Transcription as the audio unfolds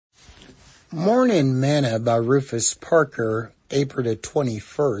Morning Manna by Rufus Parker, April the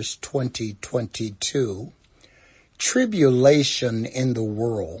 21st, 2022. Tribulation in the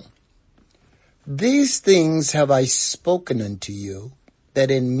world. These things have I spoken unto you, that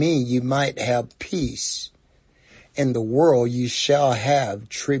in me you might have peace. In the world you shall have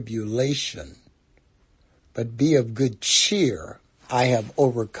tribulation. But be of good cheer, I have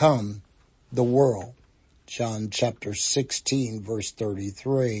overcome the world. John chapter 16, verse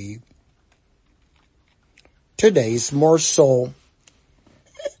 33. Today's morsel.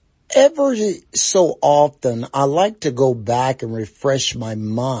 Every so often, I like to go back and refresh my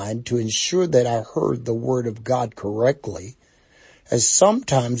mind to ensure that I heard the word of God correctly, as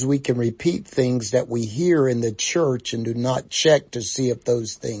sometimes we can repeat things that we hear in the church and do not check to see if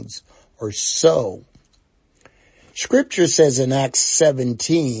those things are so. Scripture says in Acts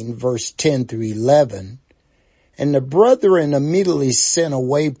 17, verse 10 through 11, "And the brethren immediately sent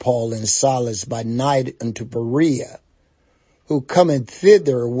away Paul and Silas by night unto Berea, who coming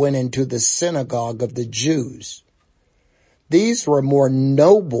thither went into the synagogue of the Jews. These were more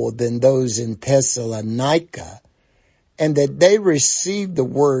noble than those in Thessalonica, and that they received the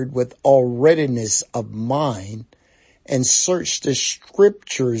word with all readiness of mind, and searched the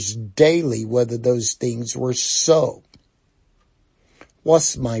scriptures daily whether those things were so."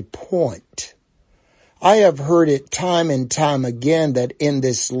 What's my point? I have heard it time and time again that in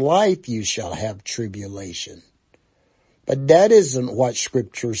this life you shall have tribulation. But that isn't what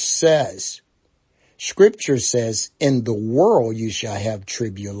Scripture says. Scripture says, in the world you shall have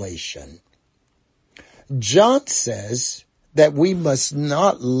tribulation. John says that we must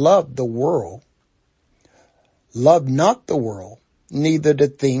not love the world. Love not the world, neither the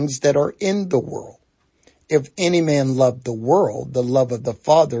things that are in the world. If any man love the world, the love of the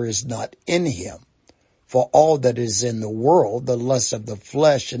Father is not in him. For all that is in the world, the lust of the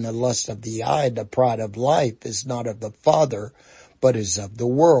flesh and the lust of the eye, the pride of life, is not of the Father, but is of the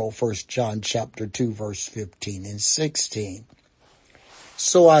world. 1 John chapter 2, verse 15 and 16.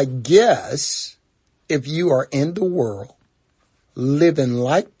 So I guess if you are in the world, living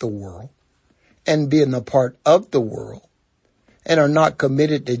like the world, and being a part of the world, and are not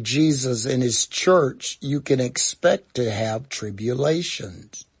committed to Jesus and his church, you can expect to have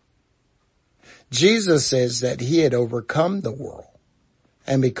tribulations. Jesus says that he had overcome the world.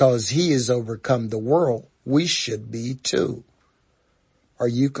 And because he has overcome the world, we should be too. Are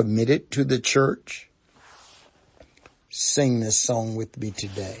you committed to the church? Sing this song with me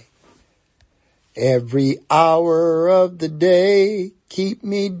today. Every hour of the day, keep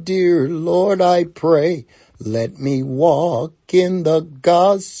me dear, Lord, I pray. Let me walk in the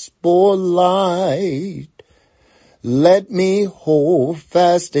gospel light. Let me hold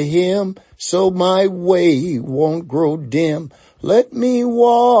fast to him so my way won't grow dim. Let me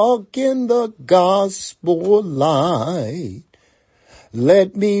walk in the gospel light.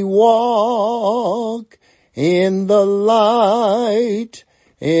 Let me walk in the light,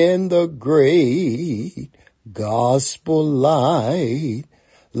 in the great gospel light.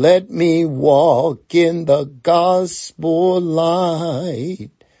 Let me walk in the gospel light.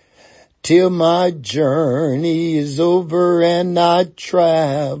 Till my journey is over and I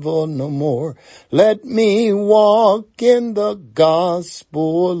travel no more. Let me walk in the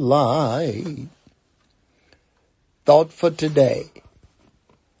gospel light. Thought for today.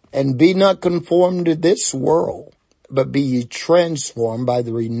 And be not conformed to this world, but be ye transformed by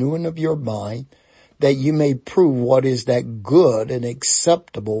the renewing of your mind, that you may prove what is that good and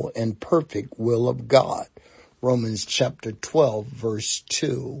acceptable and perfect will of God. Romans chapter 12, verse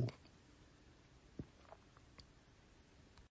 2.